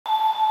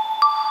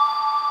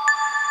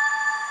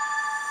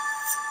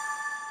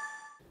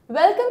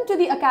Welcome to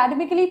the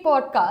Academically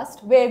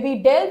podcast, where we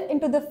delve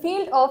into the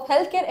field of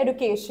healthcare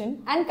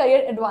education and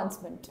career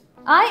advancement.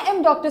 I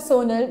am Dr.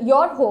 Sonal,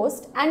 your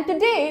host, and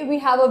today we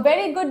have a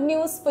very good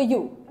news for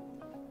you.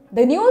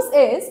 The news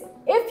is,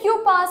 if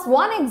you pass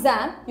one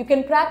exam, you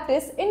can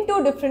practice in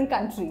 2 different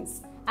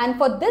countries. And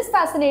for this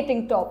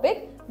fascinating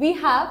topic, we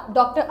have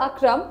Dr.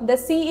 Akram, the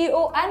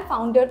CEO and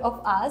founder of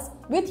ours,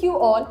 with you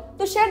all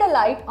to shed a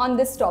light on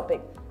this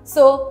topic.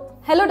 So,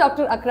 hello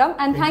Dr. Akram,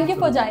 and thank you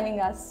for joining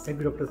us.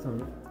 Thank you, Dr.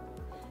 Sonal.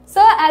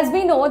 Sir, as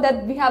we know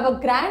that we have a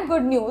grand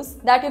good news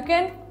that you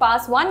can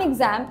pass one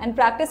exam and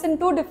practice in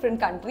 2 different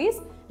countries.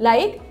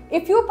 Like,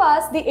 if you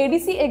pass the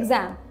ADC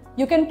exam,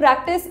 you can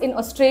practice in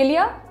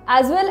Australia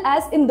as well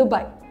as in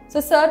Dubai.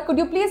 So, sir, could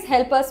you please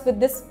help us with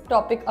this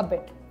topic a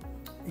bit?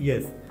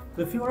 Yes.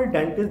 So, if you are a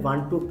dentist,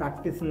 want to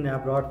practice in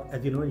abroad,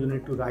 as you know, you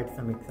need to write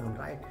some exam,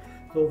 right?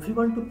 So, if you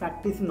want to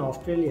practice in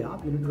Australia,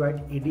 you need to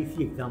write ADC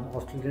exam,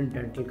 Australian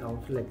Dental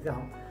Council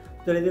exam.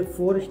 So, there is a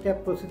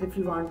 4-step process if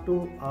you want to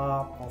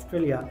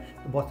Australia.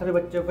 तो बहुत सारे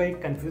बच्चों को एक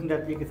confusion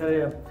रहती है कि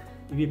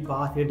sir we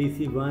pass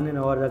ADC 1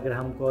 और अगर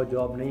हमको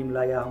जॉब नहीं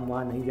मिला या हम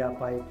वहाँ नहीं जा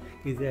पाए,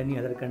 is there any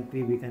other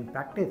country we can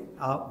practice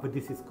with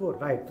this score,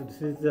 right? So,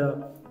 this is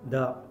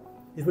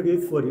this video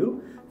is for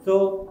you. So,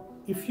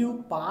 if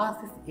you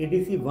pass this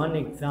ADC 1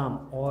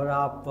 exam और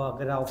आप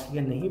अगर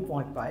ऑस्ट्रेलिया नहीं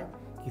पहुँच पाए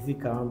किसी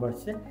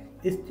कारणवश से,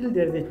 still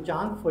there is a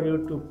chance for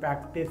you to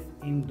practice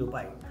in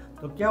Dubai.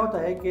 तो क्या होता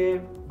है कि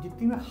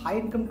जितनी में हाई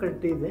इनकम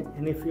कंट्रीज हैं,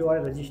 and if you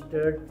are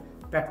registered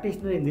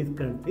practitioner in this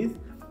countries,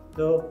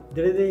 तो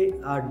there is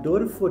a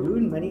door for you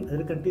in many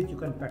other countries you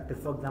can practice.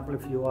 For example,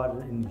 if you are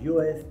in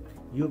US,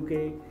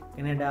 UK,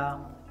 Canada,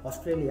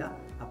 Australia,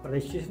 आप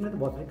registration है तो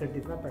बहुत सारी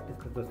countries में practice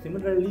करते हो.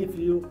 Similarly, if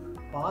you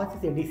pass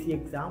this ADC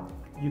exam,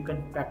 you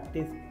can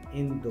practice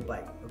in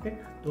Dubai. Okay,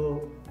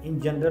 तो in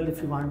general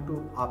if you want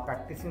to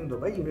practice in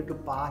Dubai, you need to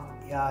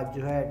पास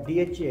जो है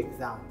DHA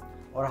एग्ज़ाम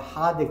और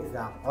हार्ड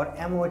एग्ज़ाम और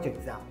MOH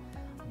exam.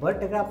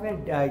 But अगर आपने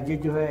ये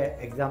जो है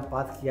एग्ज़ाम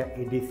पास किया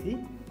ADC,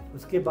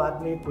 उसके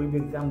बाद में कोई भी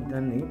एग्ज़ाम देना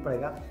नहीं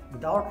पड़ेगा.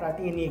 Without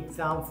writing any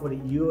exam for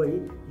UAE,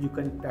 you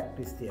can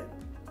practice there.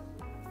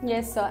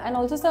 Yes, sir. And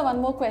also, sir,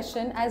 one more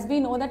question. As we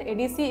know that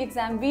ADC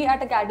exam, we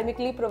at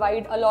Academically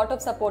provide a lot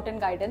of support and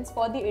guidance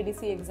for the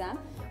ADC exam.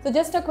 So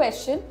just a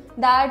question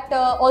that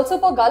also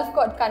for Gulf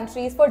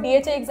countries, for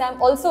DHA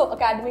exam, also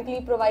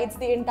Academically provides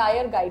the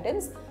entire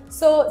guidance.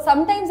 So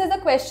sometimes there's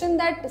a question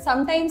that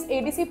sometimes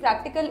ADC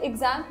practical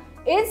exam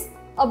is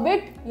a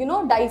bit,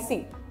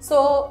 dicey.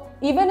 So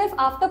even if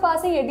after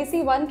passing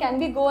ADC 1, can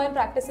we go and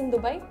practice in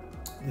Dubai?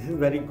 This is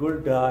very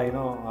good,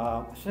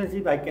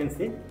 Shashib, I can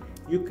say.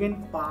 You can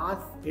pass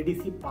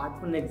ADC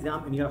Part 1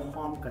 exam in your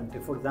home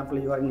country. For example,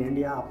 you are in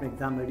India, आपने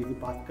exam ADC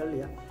पास कर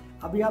लिया,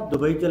 अभी आप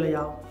Dubai चले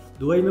जाओ,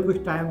 Dubai में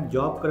कुछ time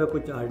job करो,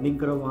 कुछ अर्निंग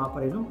करो वहाँ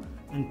पर,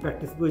 एंड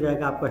प्रैक्टिस भी हो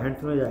जाएगा, आपको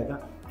हैंड्स हो जाएगा,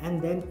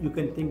 and then you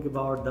can think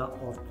about the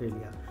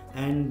Australia.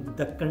 And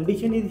the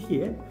condition is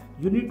here,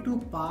 you need to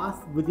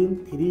pass within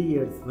 3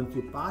 years. Once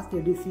you pass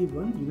ADC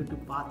 1, you need to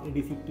pass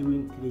ADC 2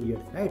 in 3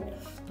 years, right?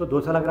 तो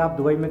 2 साल अगर आप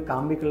Dubai में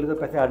काम भी कर लेते हो,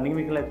 पैसे अर्निंग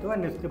भी कर लेते हो,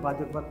 एंड उसके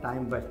बाद उसके बाद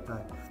टाइम बचता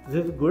है.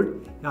 दिस इज गुड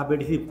कि आप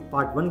ADC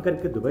Part 1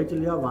 करके दुबई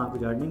चले जाओ, वहाँ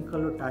कुछ अर्निंग कर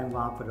लो, टाइम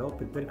वहाँ पर रहो,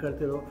 प्रिपेयर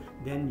करते रहो,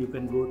 then you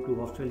can go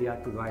to Australia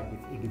to right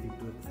this ADC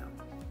 2 exam.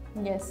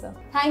 Yes, sir.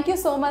 Thank you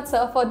so much, sir,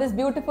 for this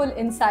beautiful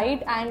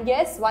insight. And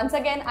yes, once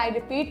again, I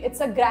repeat,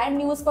 it's a grand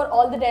news for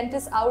all the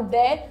dentists out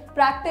there.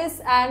 Practice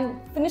and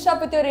finish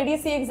up with your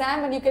ADC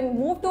exam, and you can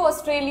move to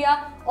Australia.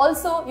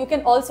 Also, you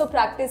can also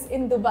practice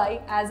in Dubai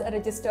as a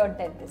registered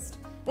dentist.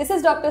 This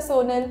is Dr.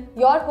 Sonal,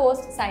 your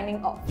host,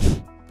 signing off.